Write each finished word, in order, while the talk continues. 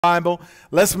Bible.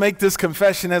 Let's make this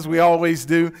confession as we always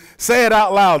do. Say it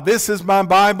out loud. This is my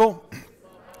Bible.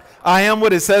 I am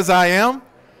what it says I am.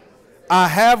 I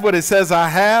have what it says I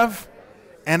have.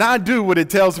 And I do what it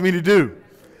tells me to do.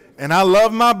 And I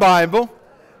love my Bible.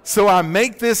 So I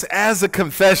make this as a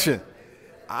confession.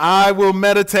 I will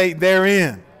meditate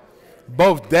therein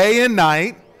both day and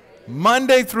night,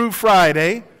 Monday through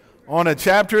Friday, on a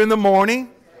chapter in the morning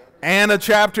and a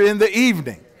chapter in the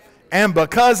evening. And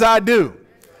because I do,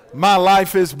 my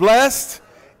life is blessed.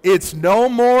 It's no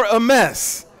more a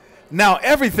mess. Now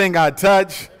everything I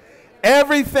touch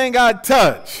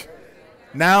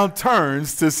now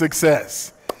turns to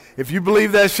success. If you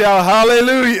believe that, shout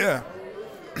hallelujah.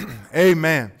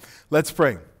 Amen. Let's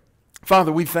pray.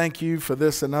 Father, we thank you for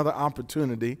this another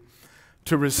opportunity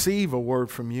to receive a word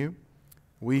from you.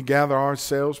 We gather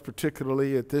ourselves,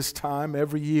 particularly at this time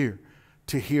every year,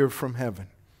 to hear from heaven.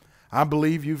 I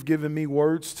believe you've given me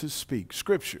words to speak,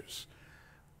 scriptures,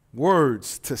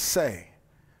 words to say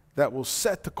that will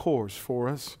set the course for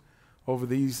us over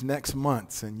these next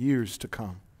months and years to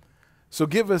come. So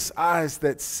give us eyes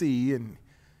that see and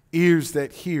ears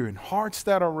that hear and hearts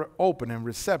that are open and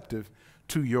receptive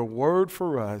to your word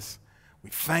for us. We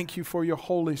thank you for your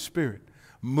Holy Spirit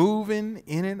moving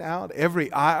in and out every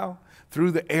aisle,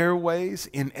 through the airways,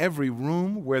 in every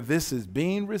room where this is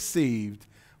being received.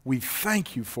 We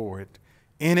thank you for it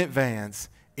in advance,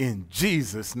 in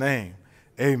Jesus' name.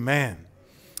 Amen.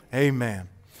 Amen.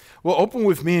 Well, open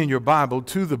with me in your Bible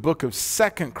to the book of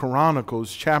 2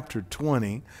 Chronicles chapter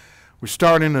 20. We're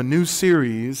starting a new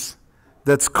series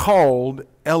that's called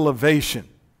Elevation.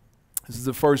 This is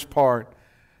the first part,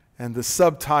 and the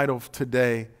subtitle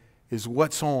today is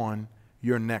What's on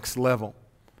Your Next Level.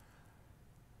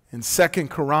 In 2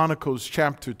 Chronicles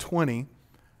chapter 20,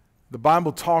 the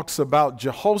Bible talks about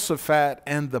Jehoshaphat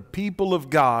and the people of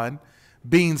God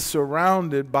being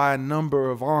surrounded by a number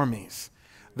of armies.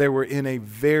 They were in a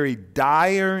very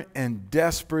dire and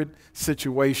desperate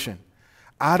situation.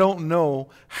 I don't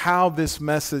know how this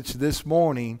message this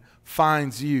morning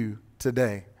finds you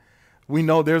today. We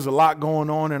know there's a lot going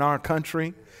on in our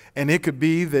country, and it could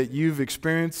be that you've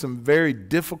experienced some very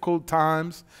difficult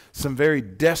times, some very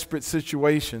desperate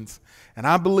situations. And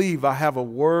I believe I have a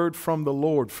word from the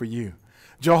Lord for you.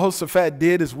 Jehoshaphat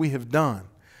did as we have done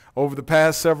over the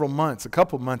past several months, a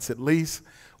couple months at least.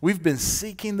 We've been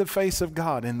seeking the face of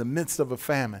God in the midst of a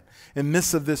famine, in the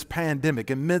midst of this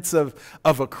pandemic, in the midst of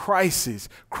a crisis,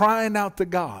 crying out to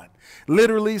God.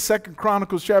 Literally, 2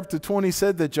 Chronicles chapter 20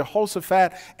 said that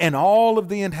Jehoshaphat and all of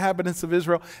the inhabitants of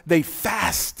Israel, they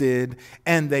fasted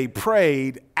and they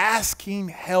prayed, asking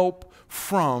help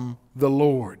from the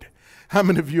Lord. How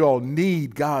many of you all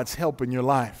need God's help in your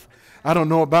life? I don't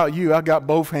know about you. I got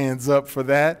both hands up for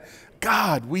that.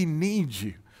 God, we need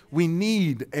you. We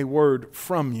need a word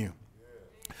from you.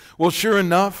 Well, sure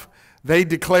enough, they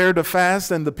declared a fast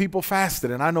and the people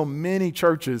fasted. And I know many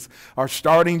churches are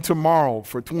starting tomorrow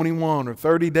for 21 or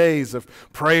 30 days of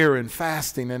prayer and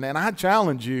fasting. And I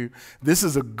challenge you, this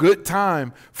is a good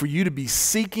time for you to be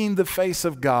seeking the face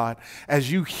of God.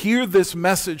 As you hear this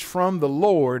message from the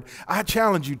Lord, I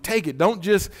challenge you, take it. Don't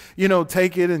just,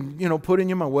 take it and, put in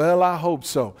your mind, well, I hope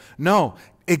so. No.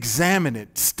 Examine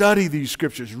it, study these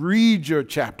scriptures, read your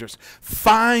chapters,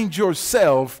 find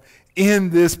yourself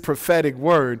in this prophetic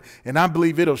word, and I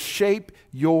believe it'll shape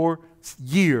your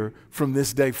year from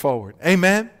this day forward.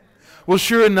 Amen? Well,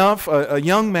 sure enough, a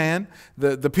young man,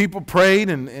 the people prayed,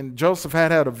 and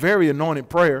Jehoshaphat had a very anointed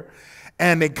prayer,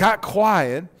 and they got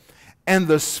quiet, and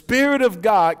the Spirit of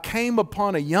God came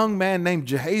upon a young man named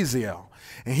Jehaziel.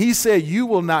 And he said, you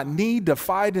will not need to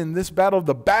fight in this battle.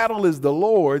 The battle is the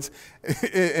Lord's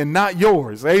and not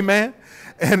yours. Amen.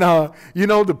 And,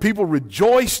 the people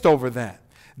rejoiced over that.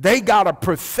 They got a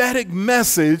prophetic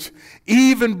message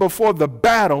even before the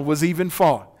battle was even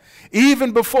fought.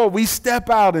 Even before we step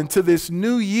out into this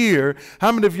new year,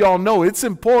 how many of y'all know it's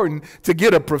important to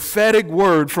get a prophetic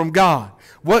word from God?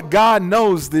 What God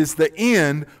knows is the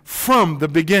end from the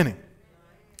beginning.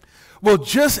 Well,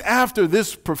 just after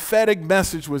this prophetic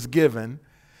message was given,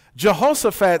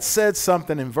 Jehoshaphat said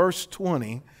something in verse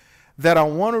 20 that I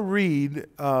want to read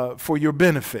for your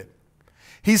benefit.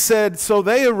 He said, so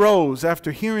they arose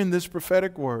after hearing this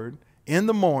prophetic word in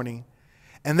the morning,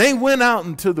 and they went out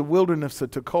into the wilderness of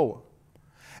Tekoa.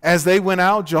 As they went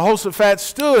out, Jehoshaphat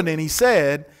stood and he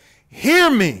said,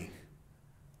 hear me,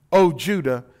 O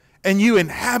Judah, and you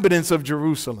inhabitants of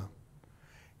Jerusalem.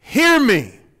 Hear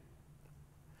me.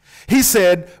 He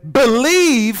said,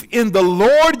 believe in the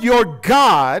Lord your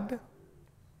God,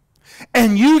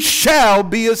 and you shall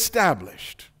be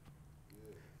established.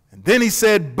 And then he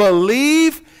said,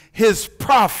 believe his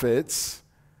prophets,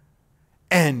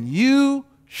 and you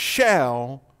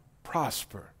shall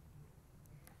prosper.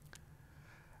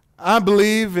 I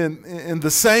believe in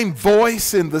the same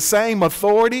voice, in the same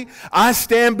authority. I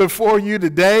stand before you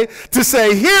today to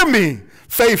say, hear me,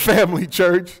 Faith Family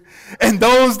Church, and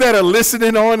those that are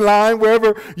listening online,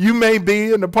 wherever you may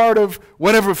be, and a part of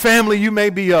whatever family you may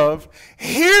be of,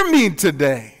 hear me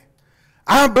today.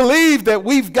 I believe that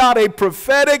we've got a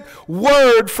prophetic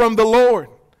word from the Lord.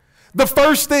 The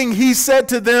first thing he said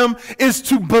to them is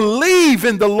to believe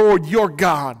in the Lord your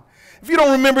God. If you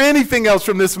don't remember anything else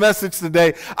from this message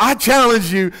today, I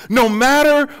challenge you, no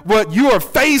matter what you are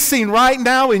facing right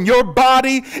now in your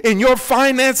body, in your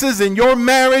finances, in your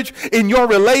marriage, in your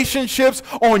relationships,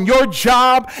 on your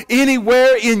job,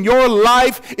 anywhere in your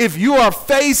life, if you are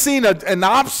facing an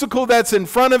obstacle that's in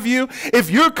front of you,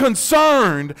 if you're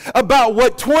concerned about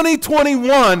what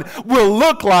 2021 will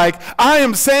look like, I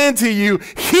am saying to you,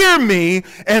 hear me,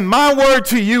 and my word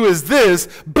to you is this: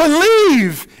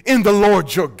 believe in the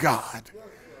Lord your God.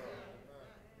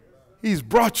 He's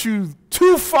brought you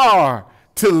too far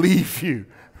to leave you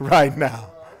right now.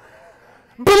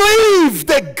 Believe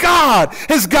that God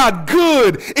has got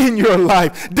good in your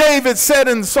life. David said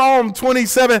in Psalm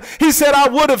 27, he said, I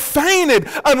would have fainted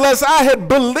unless I had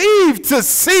believed to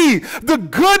see the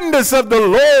goodness of the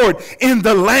Lord in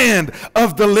the land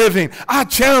of the living. I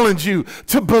challenge you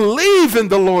to believe in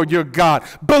the Lord your God.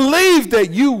 Believe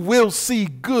that you will see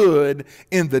good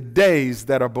in the days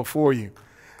that are before you.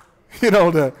 You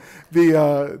know, the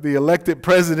elected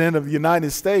president of the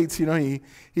United States, you know,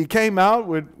 he came out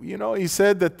with, you know, he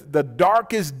said that the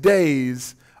darkest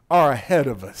days are ahead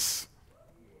of us.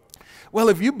 Well,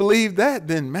 if you believe that,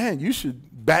 then, man, you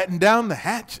should batten down the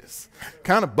hatches,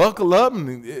 kind of buckle up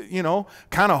and, you know,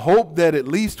 kind of hope that at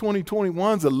least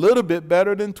 2021 is a little bit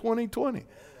better than 2020.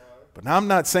 But I'm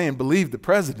not saying believe the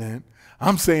president.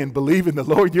 I'm saying believe in the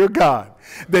Lord your God,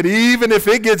 that even if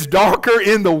it gets darker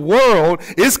in the world,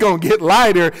 it's going to get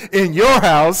lighter in your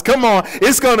house. Come on,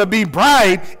 it's going to be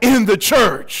bright in the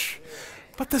church.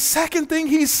 But the second thing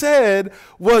he said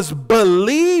was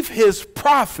believe his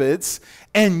prophets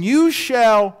and you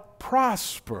shall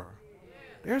prosper.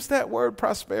 There's that word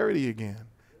prosperity again.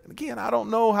 And again, I don't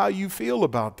know how you feel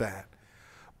about that,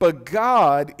 but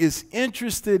God is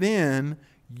interested in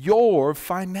your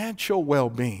financial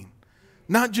well-being.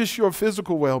 Not just your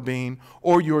physical well-being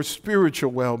or your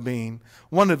spiritual well-being.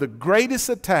 One of the greatest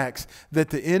attacks that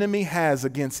the enemy has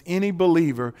against any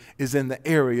believer is in the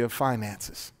area of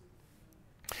finances.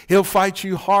 He'll fight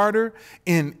you harder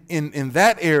in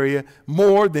that area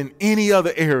more than any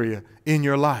other area in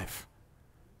your life.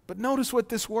 But notice what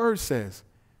this word says.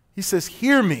 He says,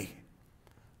 hear me,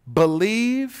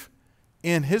 believe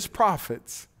in his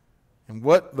prophets, and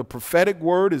what the prophetic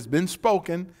word has been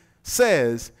spoken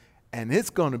says, and it's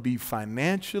going to be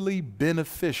financially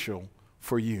beneficial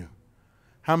for you.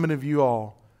 How many of you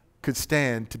all could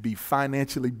stand to be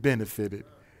financially benefited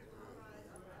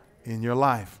in your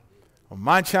life? Well,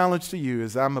 my challenge to you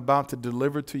is I'm about to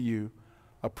deliver to you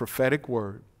a prophetic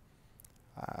word.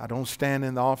 I don't stand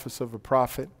in the office of a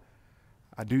prophet.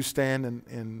 I do stand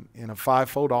in a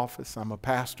fivefold office. I'm a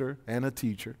pastor and a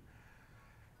teacher.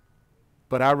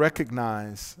 But I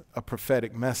recognize a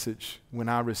prophetic message when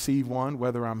I receive one,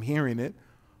 whether I'm hearing it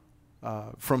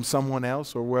from someone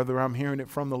else or whether I'm hearing it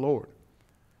from the Lord.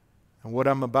 And what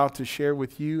I'm about to share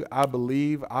with you, I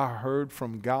believe I heard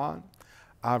from God.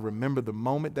 I remember the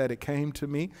moment that it came to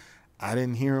me. I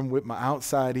didn't hear him with my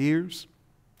outside ears,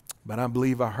 but I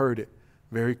believe I heard it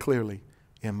very clearly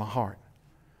in my heart.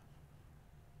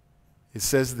 It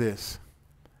says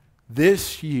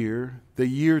this year, the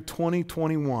year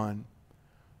 2021,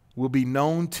 will be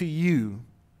known to you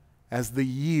as the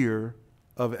year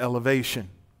of elevation.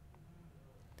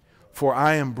 For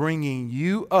I am bringing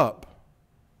you up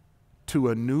to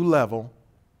a new level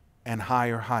and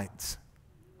higher heights.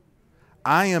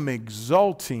 I am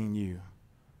exalting you,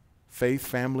 Faith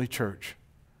Family Church.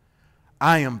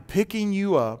 I am picking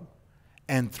you up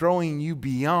and throwing you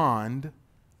beyond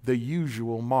the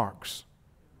usual marks.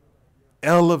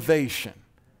 Elevation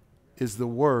is the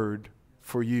word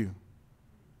for you.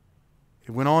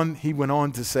 He went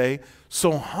on to say,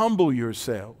 so humble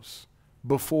yourselves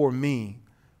before me,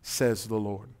 says the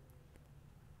Lord.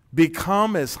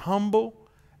 Become as humble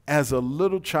as a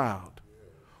little child.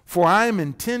 For I am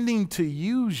intending to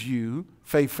use you,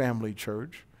 Faith Family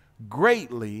Church,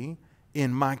 greatly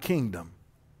in my kingdom.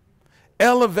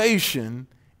 Elevation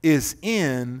is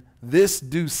in this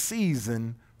due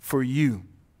season for you.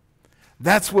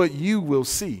 That's what you will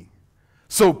see.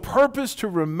 So purpose to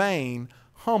remain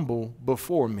humble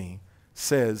before me,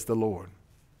 says the Lord.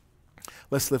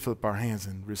 Let's lift up our hands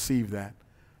and receive that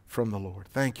from the Lord.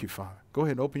 Thank you, Father. Go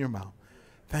ahead and open your mouth.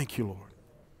 Thank you, Lord.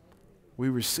 We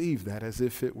receive that as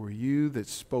if it were you that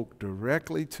spoke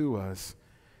directly to us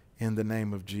in the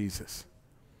name of Jesus.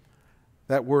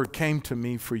 That word came to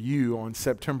me for you on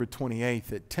September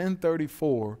 28th at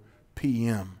 10:34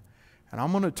 p.m. And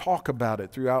I'm going to talk about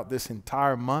it throughout this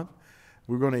entire month.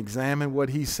 We're going to examine what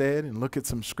he said and look at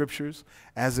some scriptures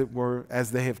as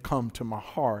they have come to my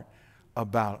heart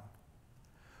about.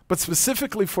 But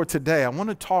specifically for today, I want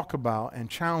to talk about and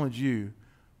challenge you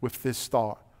with this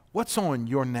thought. What's on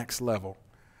your next level?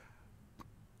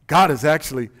 God is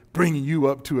actually bringing you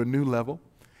up to a new level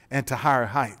and to higher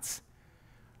heights.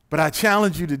 But I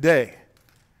challenge you today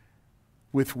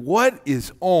with what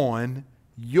is on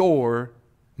your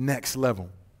next level.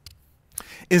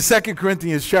 In 2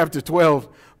 Corinthians chapter 12,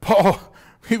 Paul,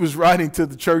 he was writing to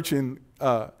the church in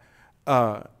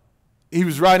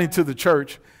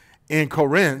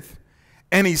Corinth,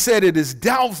 and he said, "It is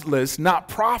doubtless not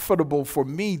profitable for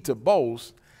me to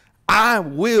boast. I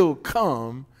will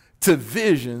come to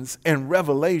visions and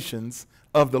revelations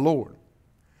of the Lord."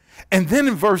 And then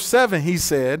in verse 7, he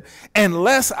said,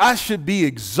 "Unless I should be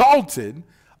exalted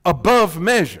above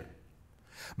measure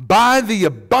by the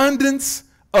abundance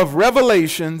of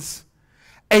revelations,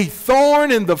 a thorn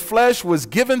in the flesh was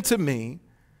given to me,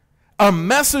 a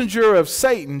messenger of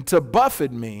Satan to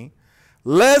buffet me,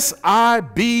 lest I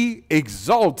be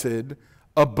exalted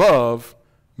above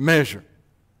measure."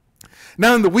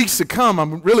 Now, in the weeks to come,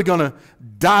 I'm really going to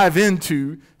dive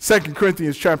into 2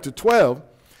 Corinthians chapter 12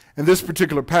 in this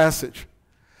particular passage,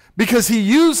 because he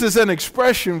uses an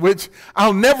expression which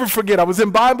I'll never forget. I was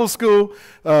in Bible school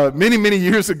many, many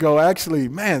years ago. Actually,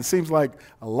 man, seems like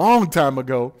a long time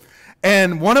ago.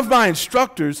 And one of my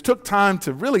instructors took time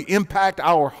to really impact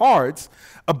our hearts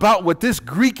about what this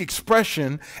Greek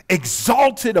expression,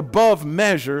 exalted above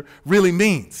measure, really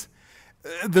means.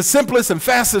 The simplest and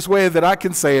fastest way that I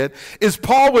can say it is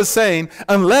Paul was saying,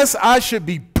 unless I should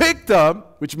be picked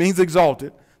up, which means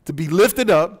exalted, to be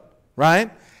lifted up,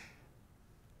 right,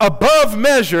 above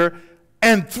measure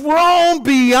and thrown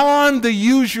beyond the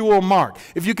usual mark.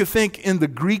 If you could think in the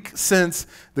Greek sense,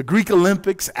 the Greek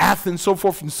Olympics, Athens, so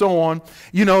forth and so on,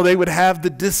 you know, they would have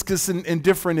the discus in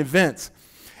different events.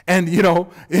 And, you know,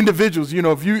 individuals, you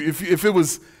know, if it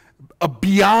was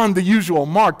beyond the usual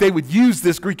mark, they would use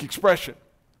this Greek expression.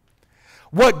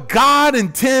 What God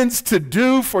intends to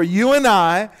do for you and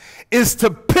I is to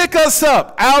pick us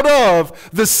up out of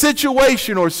the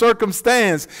situation or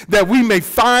circumstance that we may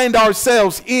find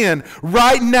ourselves in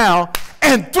right now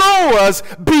and throw us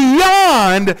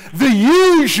beyond the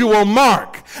usual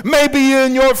mark. Maybe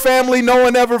in your family no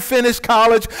one ever finished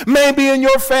college. Maybe in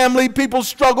your family people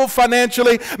struggle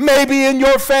financially. Maybe in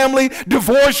your family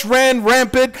divorce ran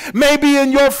rampant. Maybe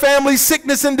in your family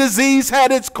sickness and disease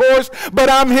had its course. But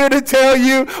I'm here to tell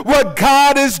you what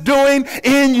God is doing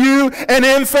in you and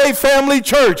in Faith Family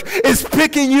Church is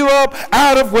picking you up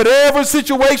out of whatever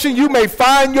situation you may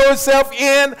find yourself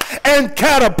in and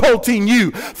catapulting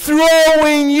you,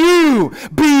 throwing you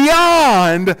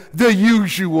beyond the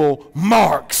usual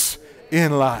marks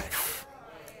in life.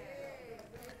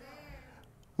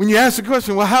 When you ask the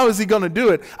question, well, how is he going to do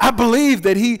it? I believe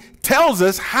that he tells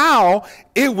us how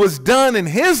it was done in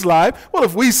his life. Well,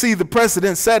 if we see the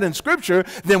precedent set in Scripture,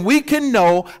 then we can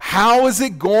know how is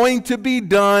it going to be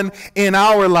done in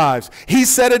our lives. He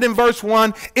said it in verse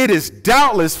 1, "It is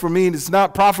doubtless for me, and it's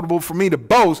not profitable for me to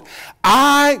boast.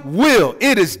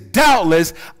 It is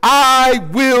doubtless, I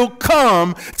will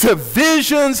come to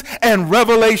visions and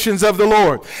revelations of the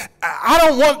Lord." I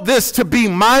don't want this to be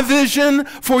my vision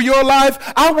for your life.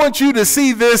 I want you to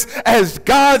see this as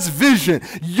God's vision,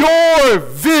 your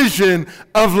vision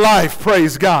of life,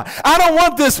 praise God. I don't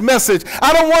want this message,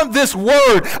 I don't want this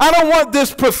word, I don't want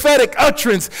this prophetic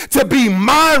utterance to be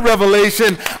my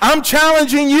revelation. I'm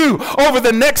challenging you over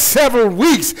the next several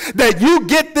weeks that you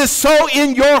get this so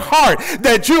in your heart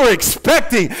that you're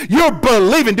expecting, you're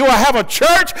believing. Do I have a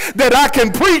church that I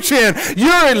can preach in?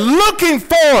 You're looking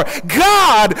for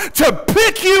God to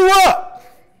pick you up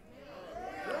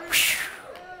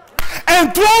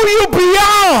and throw you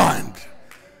beyond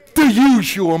the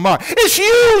usual mark. It's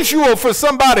usual for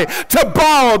somebody to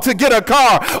borrow to get a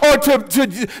car or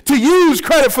to use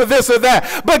credit for this or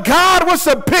that. But God wants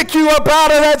to pick you up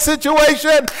out of that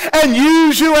situation and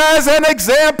use you as an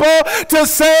example to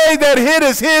say that it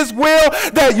is his will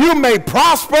that you may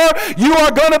prosper. You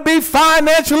are going to be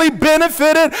financially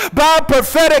benefited by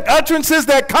prophetic utterances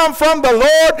that come from the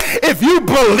Lord. If you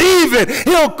believe it,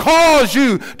 he'll cause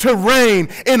you to reign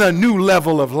in a new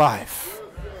level of life.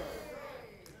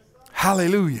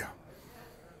 Hallelujah.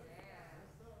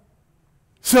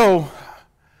 So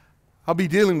I'll be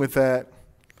dealing with that.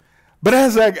 But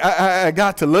as I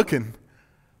got to looking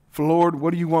for, Lord,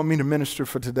 what do you want me to minister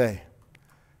for today?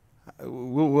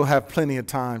 We'll have plenty of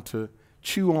time to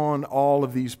chew on all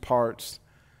of these parts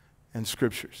and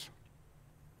scriptures.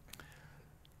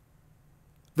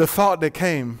 The thought that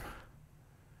came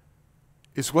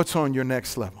is, what's on your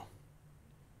next level?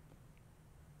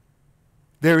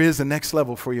 There is a next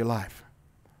level for your life.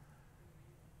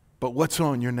 But what's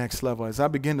on your next level? As I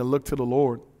begin to look to the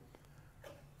Lord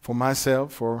for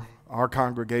myself, for our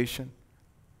congregation,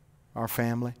 our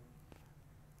family,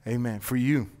 amen, for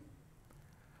you,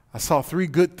 I saw 3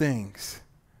 good things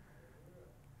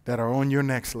that are on your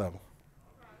next level.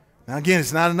 Now again,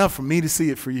 it's not enough for me to see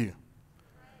it for you.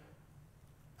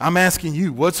 I'm asking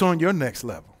you, what's on your next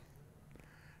level?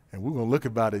 And we're going to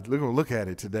look at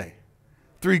it today.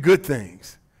 3 good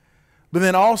things. But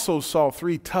then also saw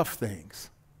 3 tough things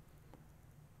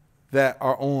that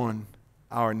are on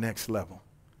our next level.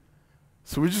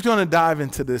 So we're just going to dive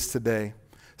into this today.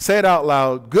 Say it out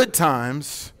loud. Good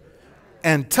times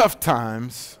and tough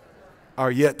times are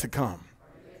yet to come.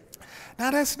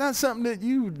 Now, that's not something that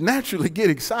you naturally get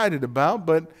excited about,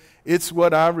 but it's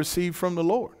what I received from the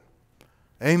Lord.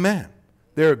 Amen.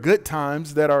 There are good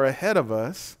times that are ahead of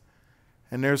us,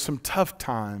 and there's some tough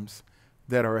times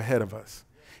that are ahead of us.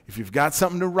 If you've got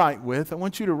something to write with, I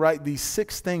want you to write these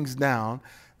 6 things down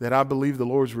that I believe the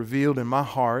Lord's revealed in my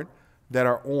heart that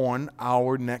are on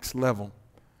our next level.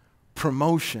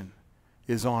 Promotion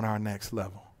is on our next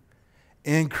level.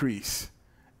 Increase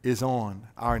is on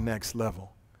our next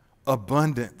level.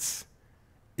 Abundance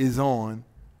is on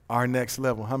our next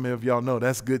level. How many of y'all know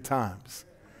that's good times?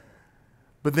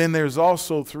 But then there's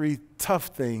also 3 tough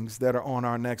things that are on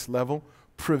our next level.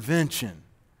 Prevention,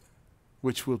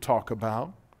 which we'll talk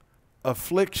about.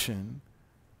 Affliction,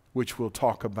 which we'll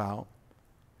talk about.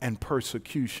 And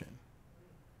persecution.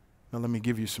 Now let me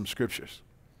give you some scriptures.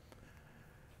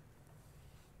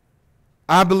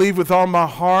 I believe with all my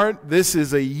heart this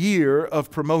is a year of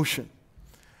promotion.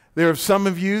 There are some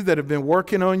of you that have been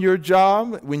working on your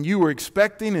job when you were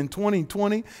expecting in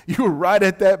 2020. You were right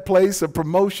at that place of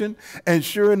promotion, and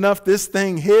sure enough, this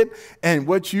thing hit, and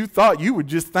what you thought, you were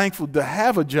just thankful to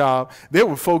have a job. There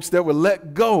were folks that were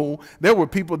let go. There were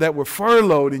people that were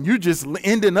furloughed, and you just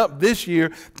ending up this year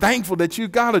thankful that you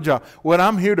got a job. What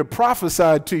I'm here to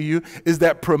prophesy to you is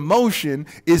that promotion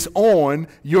is on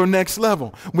your next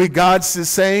level. When God's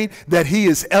saying that He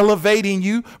is elevating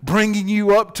you, bringing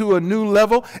you up to a new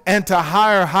level, and to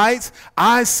higher heights,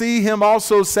 I see Him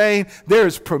also saying there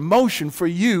is promotion for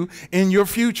you in your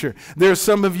future. There's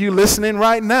some of you listening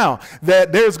right now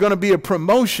that there's going to be a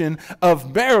promotion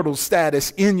of marital status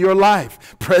in your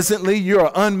life. Presently, you're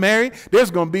unmarried.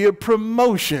 There's going to be a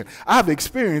promotion. I've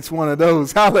experienced one of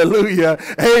those. Hallelujah.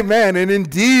 Amen. And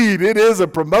indeed, it is a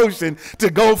promotion to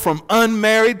go from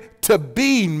unmarried to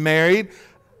being married.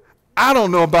 I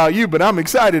don't know about you, but I'm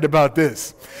excited about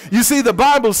this. You see, the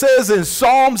Bible says in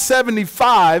Psalm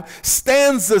 75,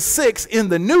 stanza 6 in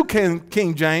the New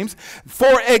King James,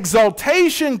 for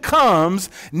exaltation comes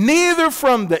neither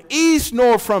from the east,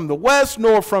 nor from the west,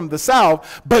 nor from the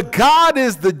south, but God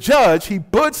is the judge. He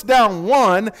puts down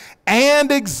one and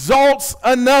exalts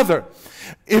another.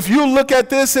 If you look at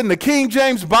this in the King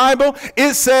James Bible,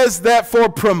 it says that for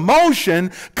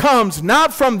promotion comes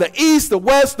not from the east, the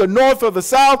west, the north, or the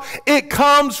south. It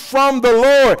comes from the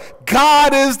Lord.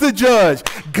 God is the judge.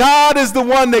 God is the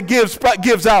one that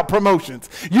gives out promotions.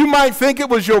 You might think it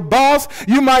was your boss.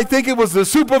 You might think it was the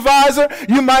supervisor.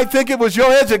 You might think it was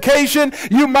your education.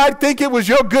 You might think it was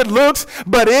your good looks.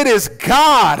 But it is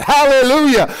God,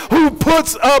 hallelujah, who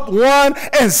puts up one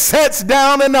and sets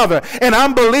down another. And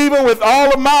I'm believing with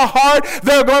all of my heart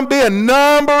there are going to be a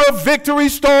number of victory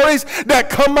stories that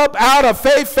come up out of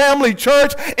Faith Family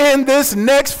Church in this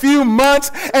next few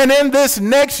months and in this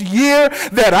next year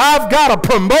that I've got a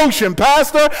promotion,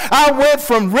 Pastor. I went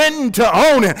from renting to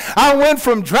owning. I went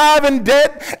from driving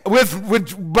debt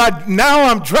but now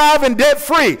I'm driving debt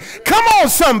free. Come on,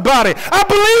 somebody. I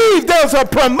believe there's a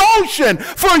promotion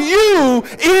for you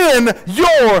in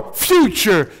your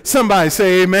future. Somebody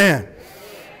say amen.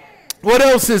 What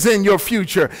else is in your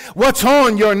future? What's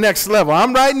on your next level?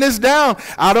 I'm writing this down.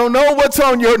 I don't know what's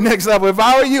on your next level. If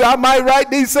I were you, I might write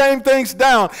these same things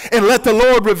down and let the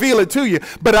Lord reveal it to you.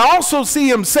 But I also see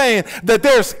Him saying that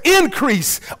there's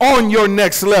increase on your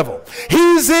next level.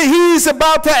 He's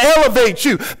about to elevate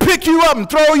you, pick you up and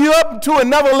throw you up to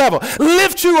another level,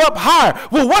 lift you up higher.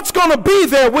 Well, what's going to be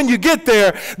there when you get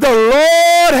there? The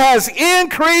Lord has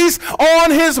increase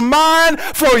on His mind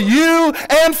for you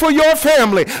and for your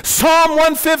family. So Psalm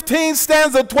 115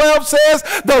 stanza 12 says,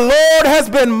 the Lord has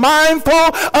been mindful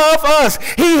of us.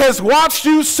 He has watched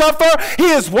you suffer. He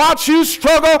has watched you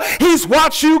struggle. He's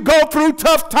watched you go through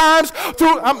tough times.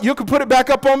 You can put it back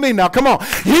up on me now. Come on.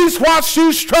 He's watched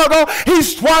you struggle.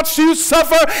 He's watched you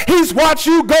suffer. He's watched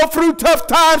you go through tough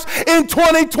times in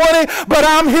 2020. But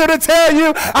I'm here to tell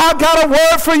you, I got a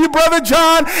word for you, Brother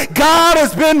John. God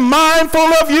has been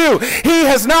mindful of you. He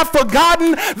has not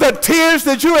forgotten the tears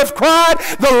that you have cried,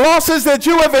 the losses that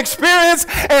you have experienced,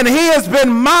 and he has been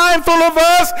mindful of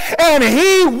us, and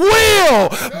he will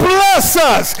bless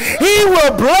us. He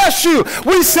will bless you.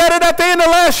 We said it at the end of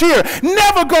last year.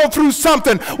 Never go through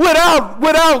something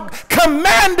without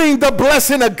commanding the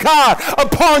blessing of God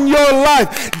upon your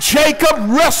life. Jacob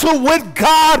wrestled with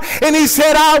God, and he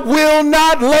said, I will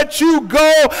not let you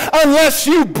go unless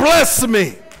you bless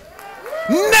me.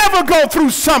 Never go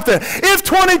through something. If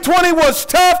 2020 was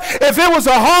tough, if it was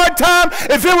a hard time,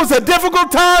 if it was a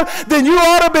difficult time, then you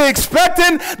ought to be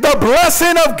expecting the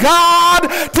blessing of God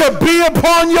to be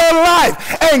upon your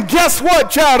life. And guess what,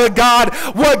 child of God?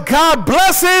 What God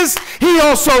blesses, he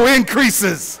also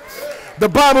increases. The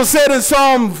Bible said in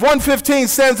Psalm 115,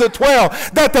 stanza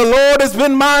 12, that the Lord has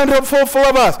been mindful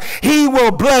of us. He will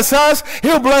bless us.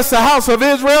 He'll bless the house of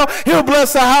Israel. He'll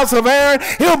bless the house of Aaron.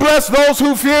 He'll bless those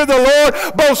who fear the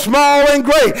Lord, both small and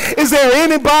great. Is there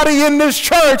anybody in this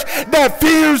church that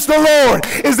fears the Lord?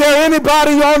 Is there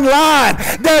anybody online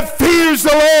that fears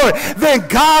the Lord? Then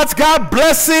God's got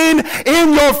blessing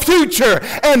in your future,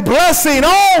 and blessing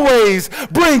always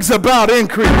brings about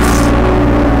increase.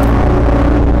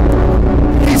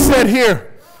 Said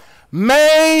here,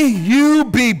 may you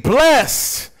be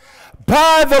blessed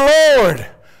by the Lord.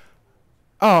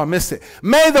 Oh, I missed it.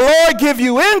 May the Lord give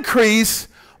you increase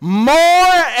more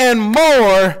and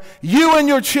more, you and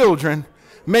your children.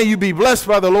 May you be blessed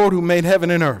by the Lord who made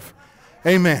heaven and earth.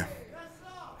 Amen.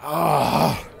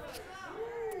 Oh.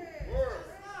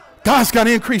 God's got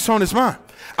increase on his mind.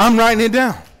 I'm writing it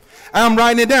down. I'm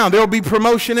writing it down. There'll be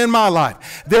promotion in my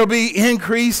life. There'll be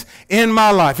increase in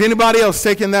my life. Anybody else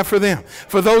taking that for them?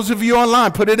 For those of you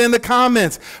online, put it in the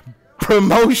comments.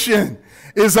 Promotion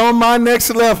is on my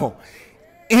next level.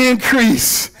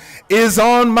 Increase is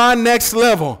on my next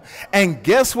level. And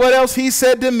guess what else he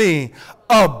said to me?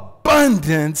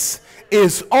 Abundance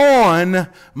is on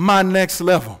my next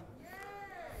level.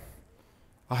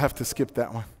 I'll have to skip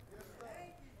that one.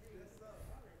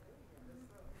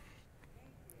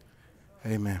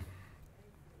 Amen.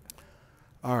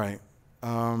 All right.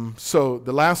 So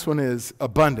the last one is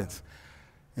abundance.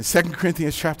 In 2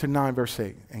 Corinthians chapter 9, verse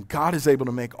 8, and God is able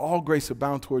to make all grace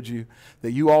abound towards you,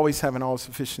 that you always have an all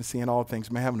sufficiency in all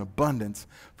things, may have an abundance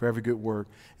for every good work.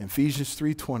 In Ephesians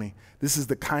 3:20, this is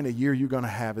the kind of year you're going to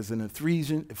have, is an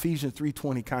Ephesians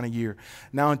 3:20 kind of year.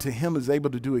 Now unto him is able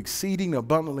to do exceeding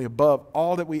abundantly above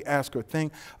all that we ask or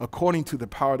think, according to the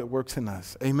power that works in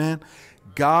us. Amen.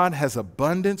 God has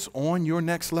abundance on your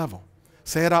next level.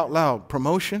 Say it out loud.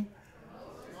 Promotion,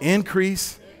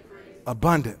 increase,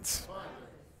 abundance.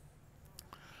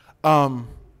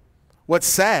 What's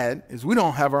sad is we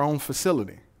don't have our own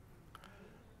facility.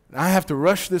 I have to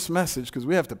rush this message because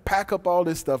we have to pack up all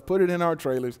this stuff, put it in our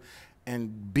trailers,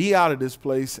 and be out of this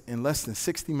place in less than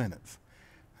 60 minutes.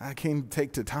 I can't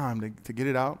take the time to get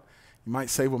it out. You might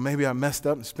say, well, maybe I messed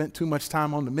up and spent too much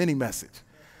time on the mini message.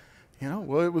 You know,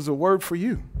 well, it was a word for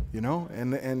you, you know,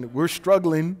 and we're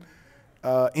struggling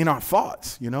in our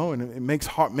thoughts, you know, and it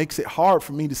makes it hard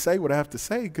for me to say what I have to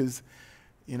say because,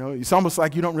 you know, it's almost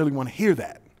like you don't really want to hear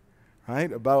that,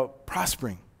 right, about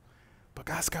prospering. But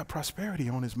God's got prosperity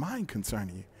on his mind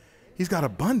concerning you. He's got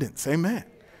abundance. Amen.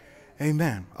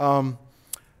 Amen.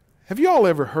 Have you all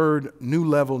ever heard new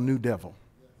level, new devil?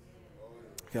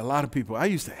 Yeah, a lot of people. I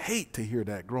used to hate to hear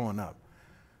that growing up.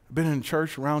 I've been in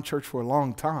church, around church for a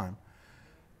long time.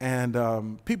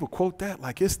 And people quote that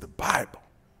like it's the Bible.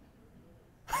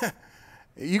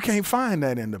 You can't find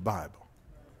that in the Bible.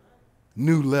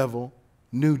 New level,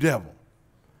 new devil.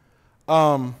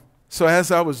 So as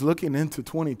I was looking into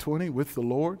 2020 with the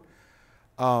Lord,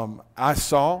 I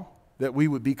saw that we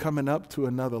would be coming up to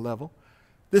another level.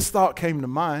 This thought came to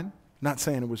mind, not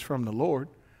saying it was from the Lord,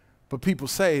 but people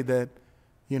say that,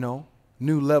 you know,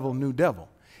 new level, new devil.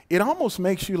 It almost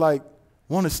makes you like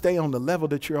want to stay on the level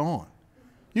that you're on.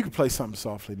 You can play something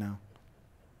softly now.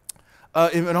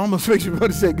 It almost makes you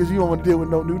want to say because you don't want to deal with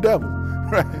no new devil,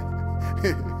 right?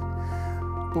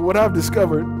 But what I've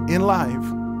discovered in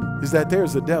life is that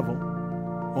there's a devil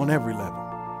on every level.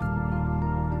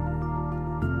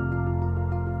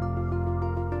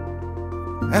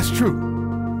 That's true.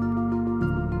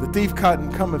 The thief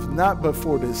cometh not but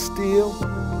for to steal,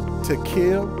 to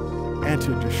kill, and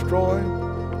to destroy.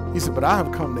 He said, but I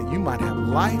have come that you might have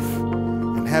life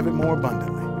and have it more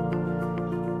abundantly.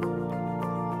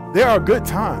 There are good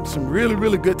times, some really,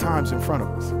 really good times in front of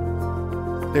us.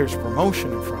 There's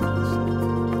promotion in front of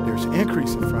us. There's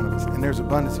increase in front of us, and there's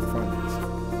abundance in front of us.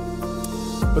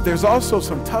 But there's also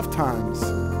some tough times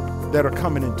that are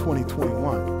coming in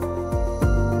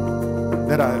 2021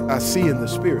 that I see in the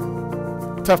spirit.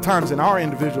 Tough times in our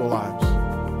individual lives.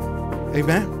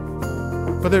 Amen.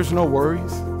 But there's no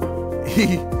worries.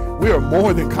 We are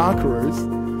more than conquerors.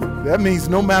 That means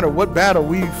no matter what battle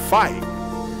we fight,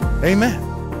 amen,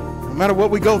 no matter what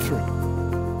we go through,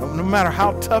 no matter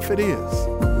how tough it is,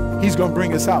 he's going to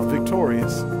bring us out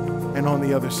victorious and on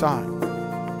the other side.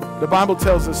 The Bible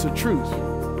tells us the truth.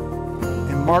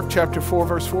 In Mark chapter 4,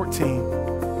 verse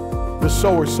 14, the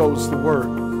sower sows the word.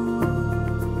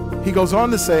 He goes on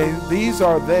to say, these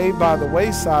are they by the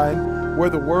wayside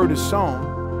where the word is sown,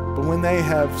 but when they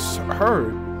have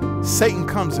heard, Satan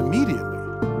comes immediately.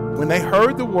 When they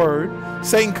heard the word,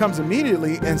 Satan comes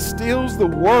immediately and steals the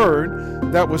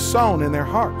word that was sown in their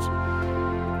hearts.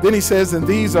 Then he says, and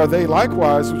these are they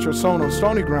likewise which are sown on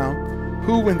stony ground,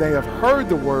 who when they have heard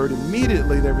the word,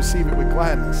 immediately they receive it with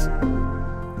gladness.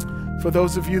 For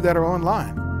those of you that are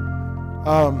online,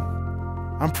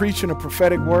 I'm preaching a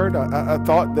prophetic word. I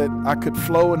thought that I could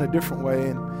flow in a different way,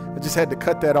 and I just had to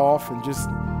cut that off and just,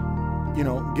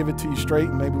 give it to you straight,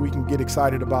 and maybe we can get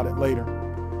excited about it later.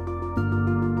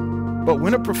 But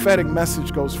when a prophetic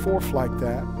message goes forth like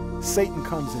that, Satan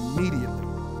comes immediately.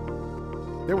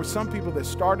 There were some people that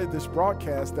started this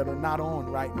broadcast that are not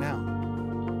on right now.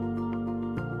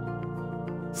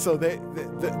 So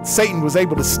Satan was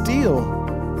able to steal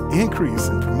increase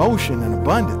and promotion and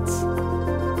abundance.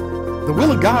 The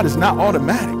will of God is not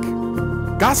automatic.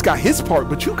 God's got his part,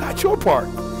 but you got your part.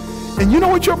 And you know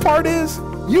what your part is?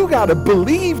 You got to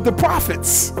believe the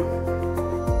prophets.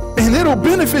 And it'll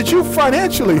benefit you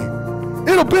financially.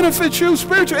 It'll benefit you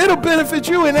spiritually. It'll benefit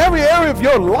you in every area of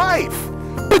your life.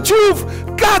 But you've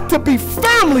got to be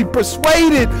firmly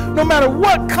persuaded no matter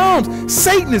what comes.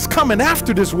 Satan is coming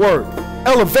after this word,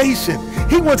 elevation.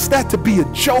 He wants that to be a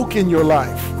joke in your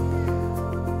life.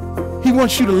 He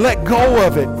wants you to let go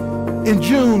of it in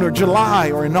June or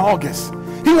July or in August.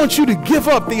 He wants you to give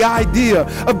up the idea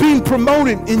of being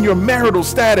promoted in your marital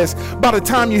status by the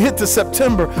time you hit to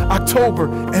September, October,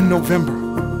 and November.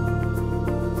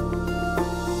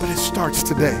 But it starts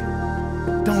today.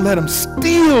 Don't let him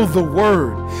steal the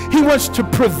word. He wants to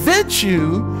prevent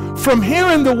you from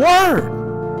hearing the word.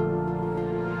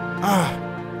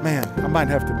 Man, I might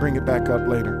have to bring it back up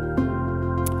later.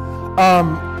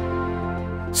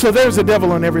 So there's a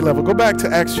devil on every level. Go back to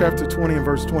Acts chapter 20 and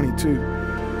verse 22.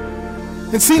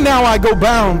 And see, now I go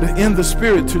bound in the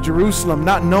spirit to Jerusalem,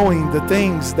 not knowing the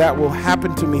things that will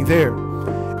happen to me there.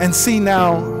 And see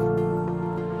now,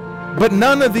 but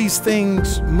none of these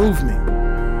things move me.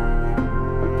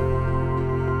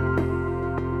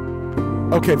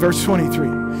 Okay, verse 23.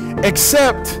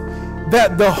 Except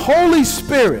that the Holy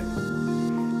Spirit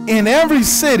in every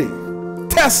city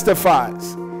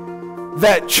testifies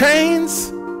that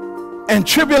chains and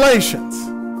tribulations,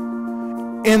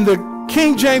 in the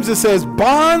King James it says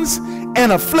bonds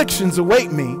and afflictions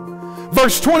await me.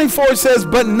 Verse 24 says,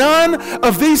 but none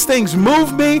of these things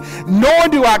move me, nor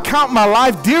do I count my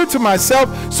life dear to myself,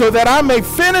 so that I may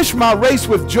finish my race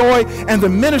with joy and the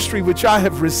ministry which I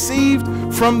have received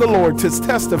from the Lord to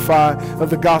testify of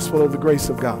the gospel of the grace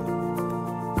of God.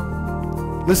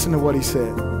 Listen to what he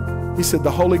said. He said,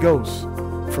 the Holy Ghost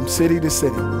from city to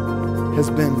city has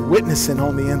been witnessing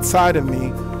on the inside of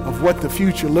me of what the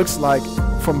future looks like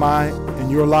for my and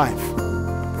your life.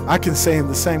 I can say in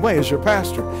the same way as your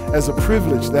pastor, as a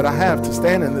privilege that I have to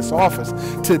stand in this office,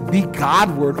 to be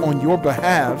Godward on your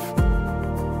behalf.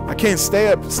 I can't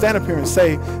stand up here and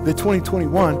say that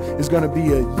 2021 is going to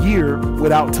be a year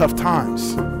without tough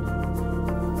times.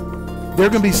 There are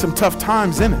going to be some tough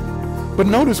times in it. But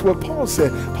notice what Paul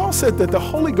said. Paul said that the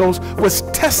Holy Ghost was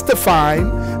testifying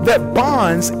that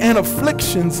bonds and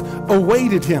afflictions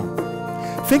awaited him.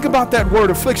 Think about that word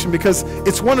affliction, because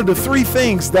it's one of the three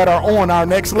things that are on our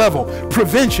next level.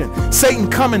 Prevention. Satan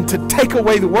coming to take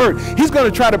away the word. He's going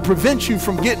to try to prevent you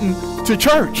from getting to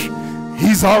church.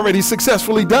 He's already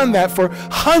successfully done that for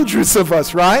hundreds of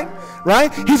us, right?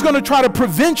 right? He's going to try to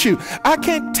prevent you. I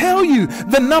can't tell you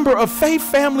the number of Faith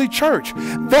Family Church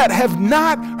that have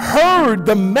not heard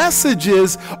the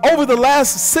messages over the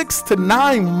last 6 to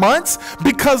 9 months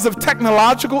because of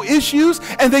technological issues,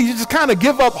 and they just kind of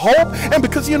give up hope. And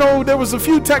because, you know, there was a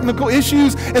few technical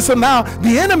issues, and so now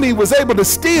the enemy was able to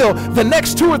steal the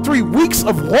next 2 or 3 weeks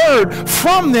of word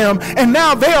from them, and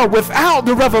now they are without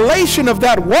the revelation of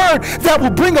that word that will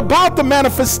bring about the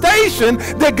manifestation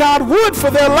that God would for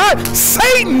their life.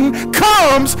 Satan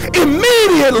comes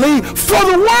immediately for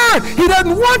the word. He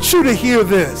doesn't want you to hear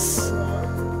this,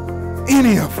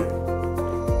 any of it.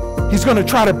 He's going to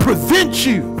try to prevent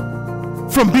you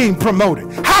from being promoted.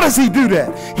 How does he do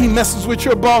that? He messes with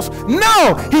your boss?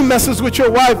 No. He messes with your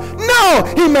wife? No.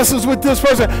 He messes with this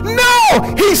person?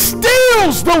 No. He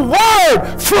steals the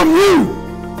word from you.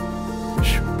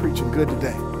 I'm preaching good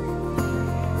today.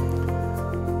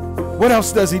 What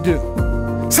else does he do?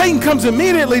 Satan comes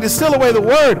immediately to steal away the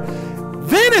word.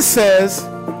 Then it says,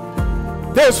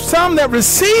 there's some that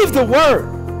receive the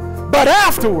word, but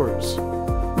afterwards,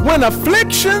 when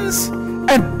afflictions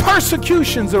and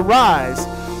persecutions arise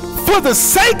for the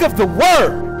sake of the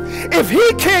word, if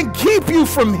he can't keep you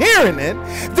from hearing it,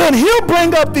 then he'll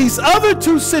bring up these other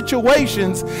 2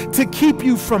 situations to keep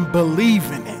you from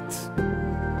believing it.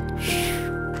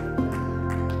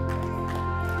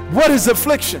 What is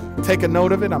affliction? Take a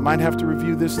note of it. I might have to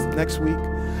review this next week.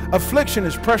 Affliction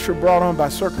is pressure brought on by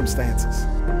circumstances.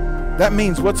 That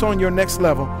means what's on your next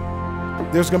level,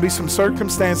 there's going to be some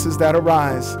circumstances that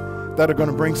arise that are going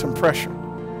to bring some pressure.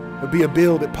 There'll be a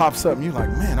bill that pops up and you're like,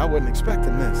 man, I wasn't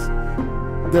expecting this.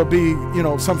 There'll be, you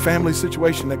know, some family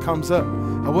situation that comes up.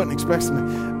 I wasn't expecting it.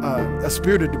 A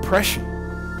spirit of depression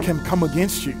can come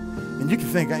against you. And you can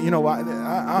think, you know,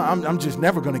 I'm just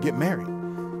never going to get married.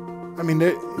 I mean,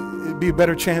 it'd be a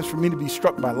better chance for me to be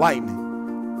struck by lightning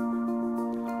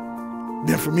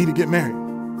than for me to get married,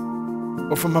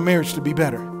 or for my marriage to be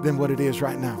better than what it is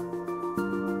right now.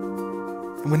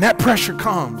 And when that pressure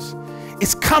comes,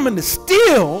 it's coming to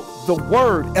steal the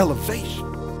word elevation.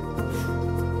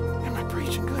 Am I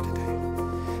preaching good today?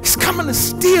 It's coming to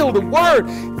steal the word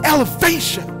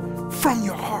elevation from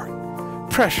your heart.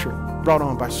 Pressure brought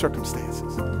on by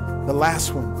circumstances. The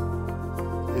last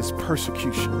one is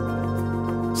persecution.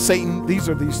 Satan, these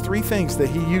are these 3 things that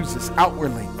he uses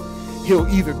outwardly. He'll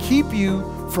either keep you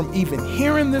from even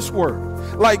hearing this word.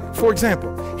 Like, for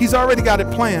example, he's already got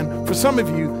it planned for some of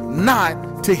you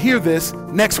not to hear this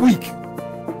next week.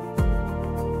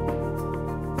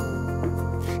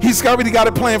 He's already got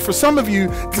it planned for some of you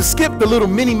to skip the little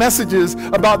mini messages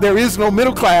about there is no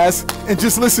middle class and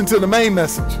just listen to the main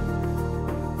message.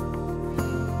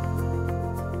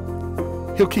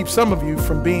 He'll keep some of you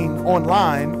from being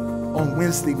online on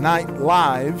Wednesday night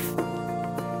live,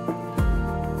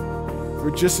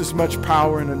 where just as much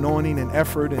power and anointing and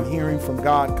effort and hearing from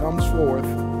God comes forth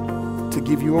to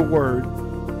give you a word.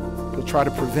 He'll try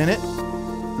to prevent it.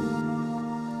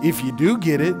 If you do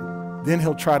get it, then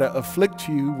he'll try to afflict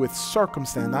you with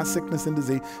circumstance, not sickness and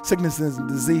disease. Sickness and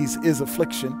disease is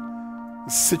affliction.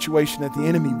 It's a situation that the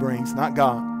enemy brings, not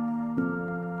God.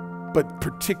 But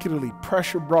particularly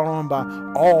pressure brought on by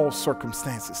all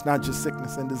circumstances, not just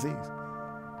sickness and disease.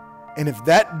 And if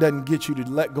that doesn't get you to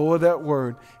let go of that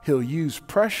word, he'll use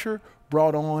pressure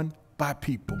brought on by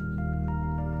people.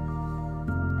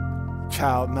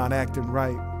 Child not acting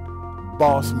right.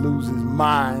 Boss loses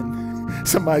mind.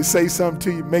 Somebody say something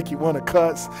to you, make you want to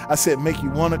cuss. I said, make you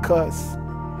want to cuss.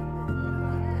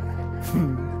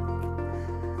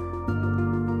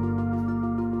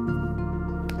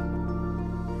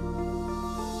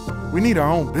 We need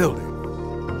our own building.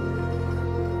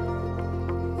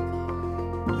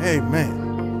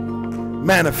 Amen.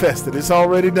 Manifested. It's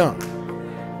already done.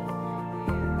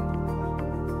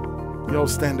 Y'all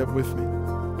stand up with me.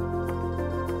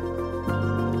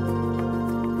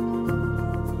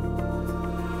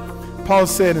 Paul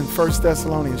said in 1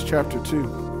 Thessalonians chapter 2,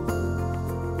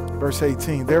 verse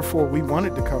 18, therefore we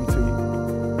wanted to come to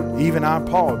you, even I,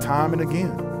 Paul, time and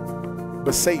again,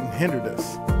 but Satan hindered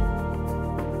us.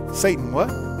 Satan what?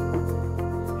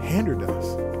 Hindered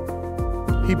us.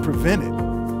 He prevented.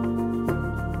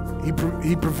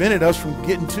 He prevented us from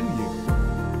getting to you.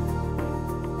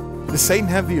 Does Satan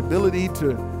have the ability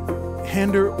to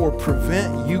hinder or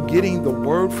prevent you getting the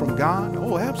word from God?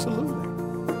 Oh, absolutely.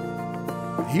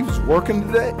 He was working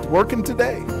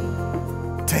today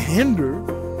to hinder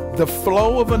the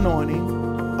flow of anointing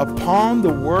upon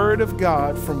the word of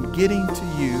God from getting to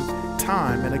you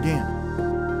time and again.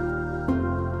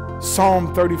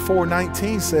 Psalm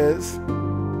 34:19 says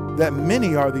that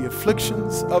many are the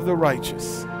afflictions of the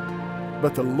righteous,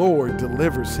 but the Lord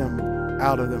delivers him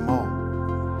out of them all.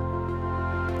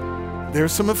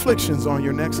 There's some afflictions on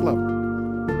your next level.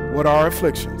 What are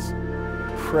afflictions?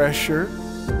 Pressure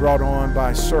brought on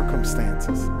by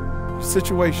circumstances,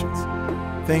 situations,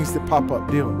 things that pop up,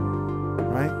 deal with,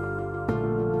 right?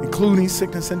 Including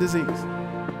sickness and disease,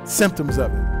 symptoms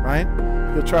of it, right?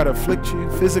 They'll try to afflict you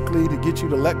physically to get you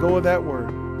to let go of that word.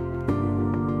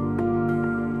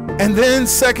 And then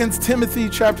 2 Timothy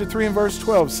chapter 3 and verse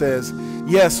 12 says,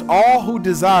 yes, all who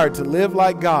desire to live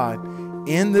like God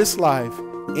in this life,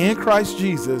 in Christ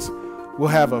Jesus, will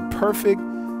have a perfect,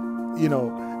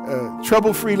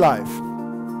 trouble-free life.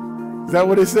 Is that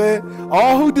what it said?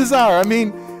 All who desire. I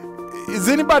mean, is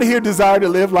anybody here desire to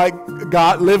live like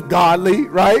God, live godly,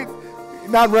 right?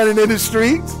 Not running in the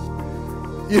streets,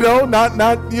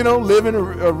 not living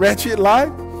a wretched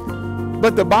life.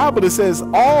 But the Bible, it says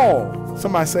all,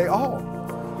 somebody say all,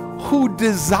 who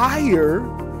desire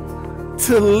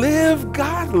to live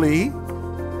godly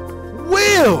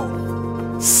will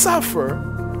suffer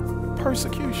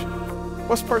persecution.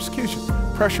 What's persecution?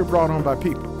 Pressure brought on by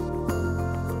people.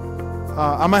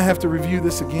 I might have to review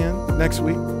this again next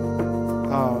week.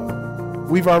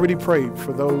 We've already prayed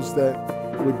for those that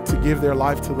would to give their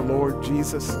life to the Lord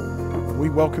Jesus. We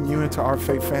welcome you into our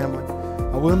faith family.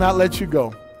 I will not let you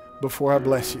go before I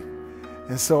bless you.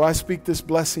 And so I speak this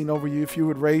blessing over you. If you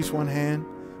would raise one hand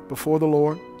before the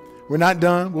Lord. We're not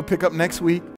done. We'll pick up next week.